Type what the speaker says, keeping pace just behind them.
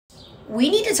We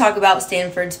need to talk about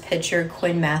Stanford's pitcher,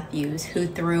 Quinn Mathews, who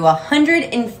threw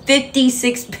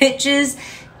 156 pitches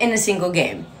in a single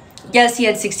game. Yes, he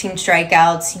had 16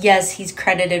 strikeouts. Yes, he's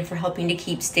credited for helping to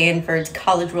keep Stanford's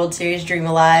College World Series dream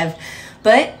alive.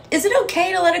 But is it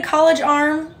okay to let a college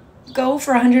arm go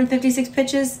for 156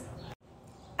 pitches?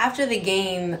 After the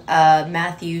game,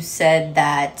 Mathews said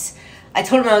that I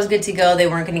told him I was good to go. They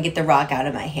weren't going to get the rock out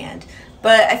of my hand.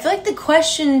 But I feel like the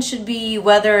question should be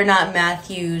whether or not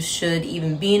Mathews should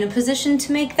even be in a position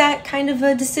to make that kind of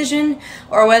a decision,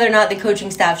 or whether or not the coaching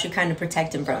staff should kind of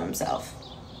protect him from himself.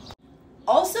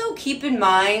 Also, keep in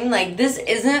mind, this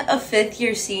isn't a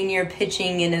fifth-year senior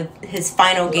pitching in his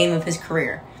final game of his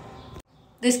career.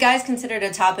 This guy's considered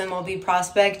a top MLB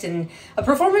prospect, and a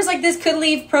performance like this could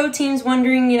leave pro teams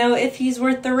wondering, if he's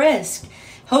worth the risk.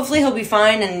 Hopefully he'll be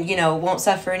fine and, won't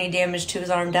suffer any damage to his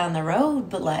arm down the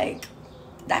road, but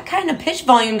that kind of pitch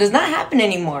volume does not happen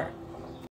anymore.